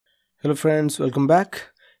Hello friends, welcome back.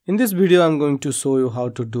 In this video I'm going to show you how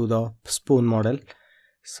to do the spoon model.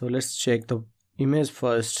 So let's check the image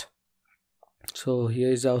first. So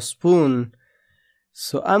here is our spoon.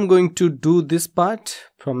 So I'm going to do this part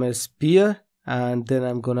from a sphere and then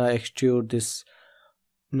I'm gonna extrude this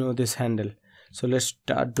this handle. So let's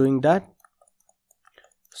start doing that.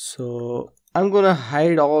 So I'm gonna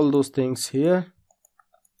hide all those things here.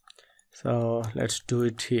 So let's do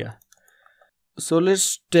it here. So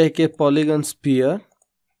let's take a polygon sphere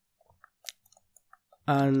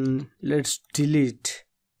and let's delete.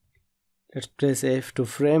 Let's press F to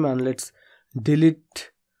frame and let's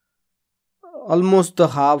delete almost the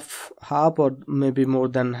half or maybe more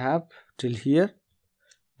than half till here.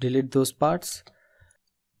 Delete those parts.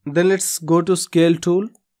 Then let's go to scale tool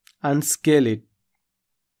and scale it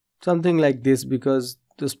something like this, because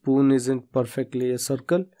the spoon isn't perfectly a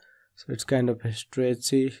circle, so it's kind of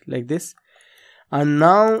stretchy like this. And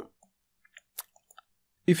now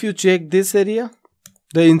if you check this area,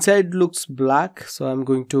 the inside looks black, so I'm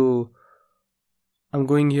going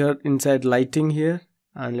here inside lighting here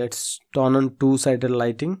and let's turn on two-sided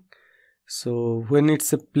lighting. So when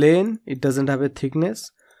it's a plane, it doesn't have a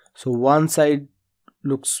thickness, so one side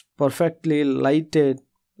looks perfectly lightened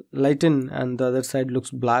and the other side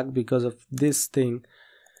looks black because of this thing,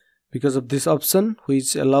 because of this option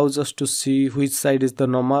which allows us to see which side is the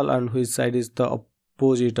normal and which side is the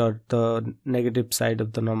opposite or the negative side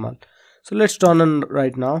of the normal. So let's turn on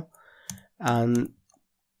right now, and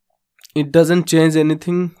it doesn't change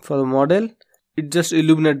anything for the model, it just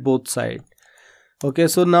illuminate both sides. Okay,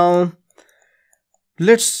 so now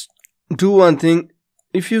let's do one thing.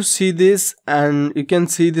 If you see this and you can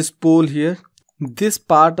see this pole here, this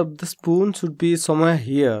part of the spoon should be somewhere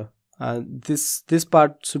here. This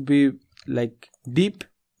part should be like deep.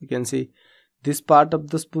 You can see this part of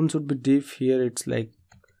the spoon should be deep. Here it's like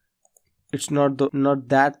it's not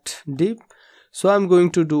that deep. So I'm going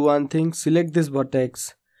to do one thing. Select this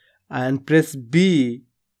vertex and press B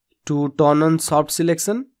to turn on soft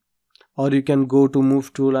selection, or you can go to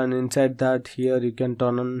move tool and inside that here you can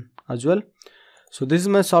turn on as well. So this is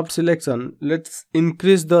my soft selection. Let's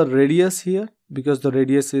increase the radius here because the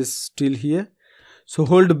radius is still here. So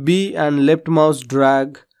hold B and left mouse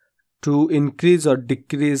drag to increase or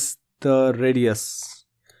decrease the radius.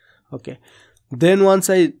 Okay, then once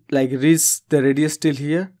I reach the radius till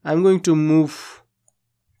here, I'm going to move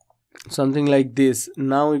something like this.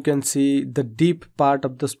 Now you can see the deep part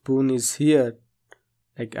of the spoon is here,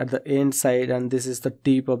 like at the end side, and this is the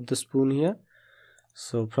tip of the spoon here.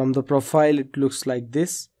 So from the profile it looks like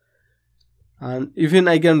this, and even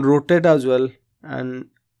I can rotate as well, and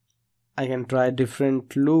I can try a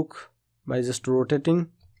different look by just rotating.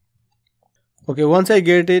 Okay, once I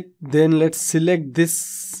get it, then let's select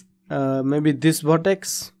this maybe this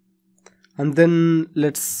vertex, and then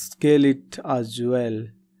let's scale it as well,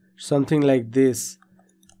 something like this.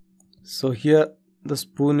 So here the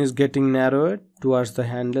spoon is getting narrowed towards the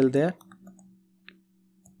handle there.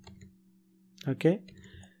 Okay,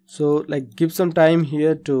 so give some time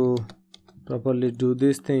here to properly do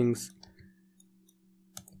these things,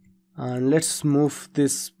 and let's move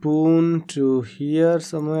this spoon to here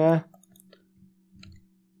somewhere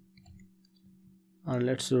and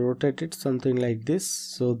let's rotate it something like this.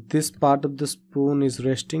 So this part of the spoon is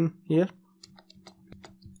resting here,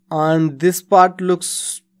 and this part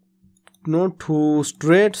looks not too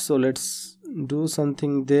straight, so let's do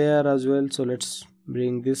something there as well. So let's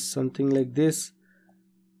bring this something like this,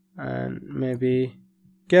 and maybe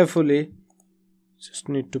carefully just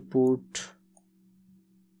need to put.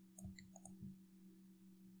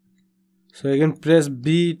 So you can press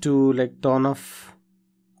B to turn off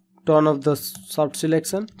the soft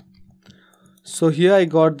selection. So here I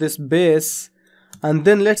got this base, and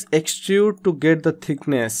then let's extrude to get the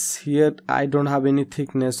thickness. Here I don't have any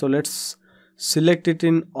thickness, so let's select it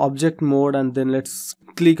in object mode and then let's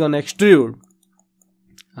click on extrude.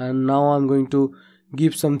 And now I'm going to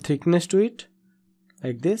give some thickness to it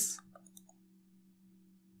like this,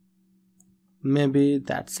 maybe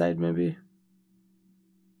that side, maybe.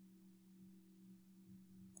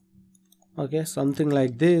 Okay, something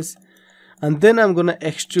like this, and then I'm gonna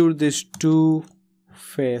extrude this two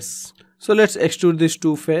face. So let's extrude this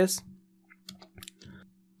two face.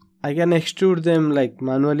 I can extrude them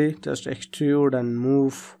manually, just extrude and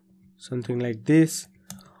move something like this,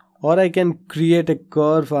 or I can create a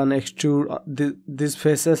curve and extrude these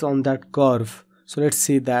faces on that curve. So let's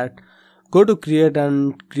see that. Go to create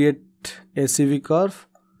and create a CV curve.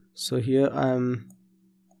 So here I'm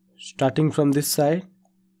starting from this side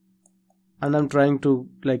and I'm trying to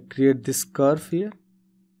create this curve here.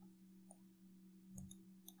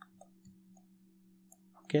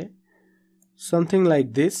 Okay, something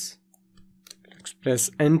like this. Let's press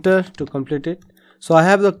enter to complete it. So I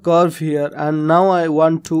have the curve here, and now I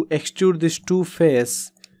want to extrude this two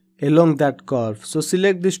face along that curve. So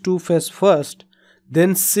select this two face first,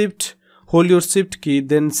 then hold your shift key,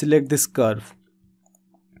 then select this curve.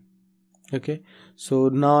 Okay, so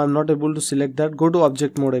now I'm not able to select that. Go to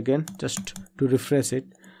object mode again just to refresh it.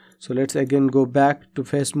 So let's again go back to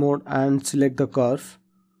face mode and select the curve.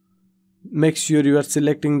 Make sure you are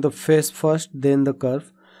selecting the face first, then the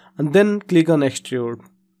curve, and then click on extrude.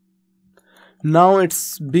 Now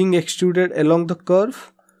it's being extruded along the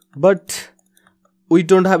curve, but we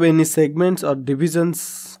don't have any segments or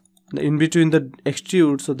divisions in between the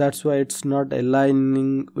extrude, so that's why it's not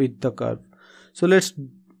aligning with the curve. So let's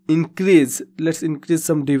increase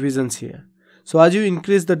some divisions here. So as you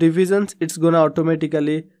increase the divisions, it's gonna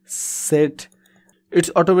automatically adjusted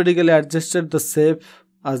the shape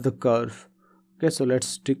as the curve. Okay, so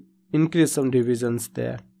let's increase some divisions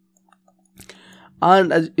there.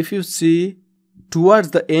 And as if you see,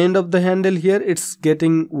 towards the end of the handle here, it's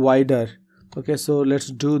getting wider. Okay, so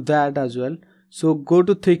let's do that as well. So go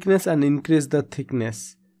to thickness and increase the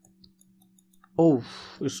thickness. Oh,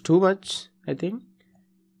 it's too much, I think.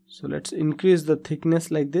 So let's increase the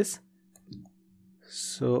thickness like this.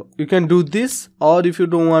 So you can do this, or if you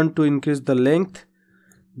don't want to increase the length,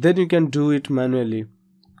 then you can do it manually.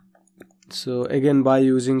 So again, by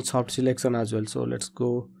using soft selection as well. So let's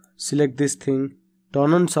go select this thing,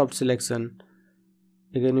 turn on soft selection.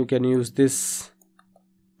 Again, you can use this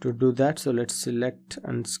to do that. So let's select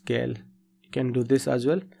and scale. You can do this as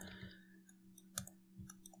well.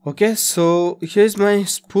 Okay, so here's my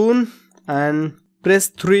spoon, and press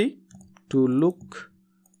 3 to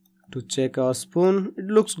check our spoon. It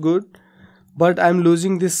looks good, but I'm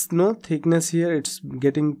losing this thickness here. It's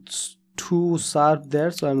getting too sharp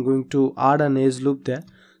there, so I'm going to add an edge loop there.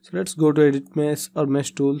 So let's go to edit mesh or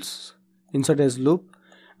mesh tools, insert edge loop,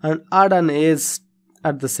 and add an edge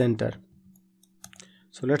at the center.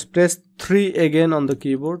 So let's press 3 again on the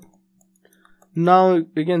keyboard. Now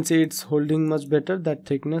you can see it's holding much better, that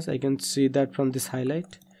thickness. I can see that from this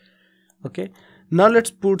highlight. Okay, now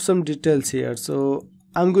let's put some details here. So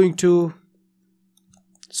I'm going to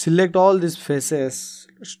select all these faces.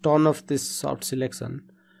 Let's turn off this soft selection.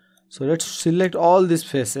 So let's select all these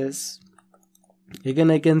faces. Again,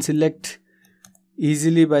 I can select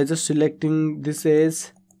easily by just selecting this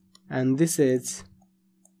edge and this edge.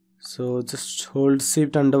 So just hold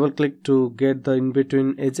shift and double click to get the in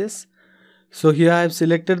between edges. So here I have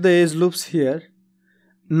selected the edge loops here.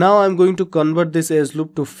 Now I'm going to convert this edge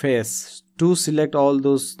loop to face to select all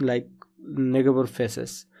those like neighbor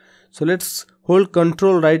faces. So let's hold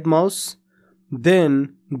Ctrl right mouse,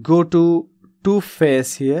 then go to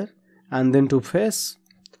face here, and then to face.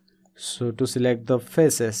 So to select the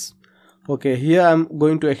faces. Okay, here I'm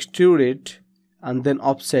going to extrude it and then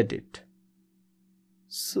offset it.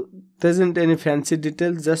 So there isn't any fancy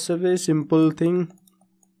details, just a very simple thing.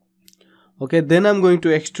 Okay, then I'm going to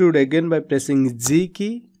extrude again by pressing G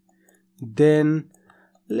key. Then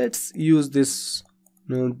let's use this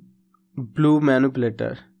blue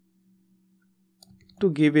manipulator to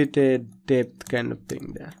give it a depth kind of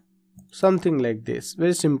thing there. Something like this,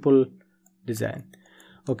 very simple design.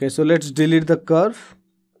 Okay, so let's delete the curve.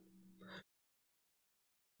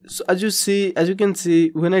 So as you can see,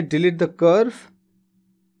 when I delete the curve,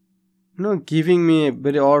 giving me a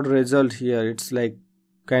very odd result here. It's like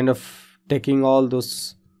kind of taking all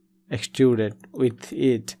those extruded with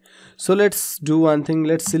it. So let's do one thing.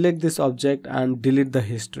 Let's select this object and delete the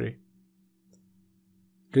history.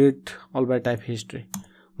 Delete all by type history.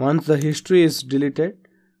 Once the history is deleted,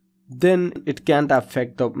 then it can't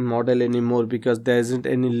affect the model anymore because there isn't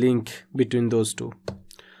any link between those two.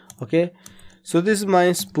 Okay, so this is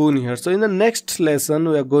my spoon here. So in the next lesson,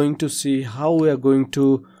 we are going to see how we are going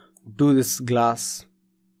to do this glass.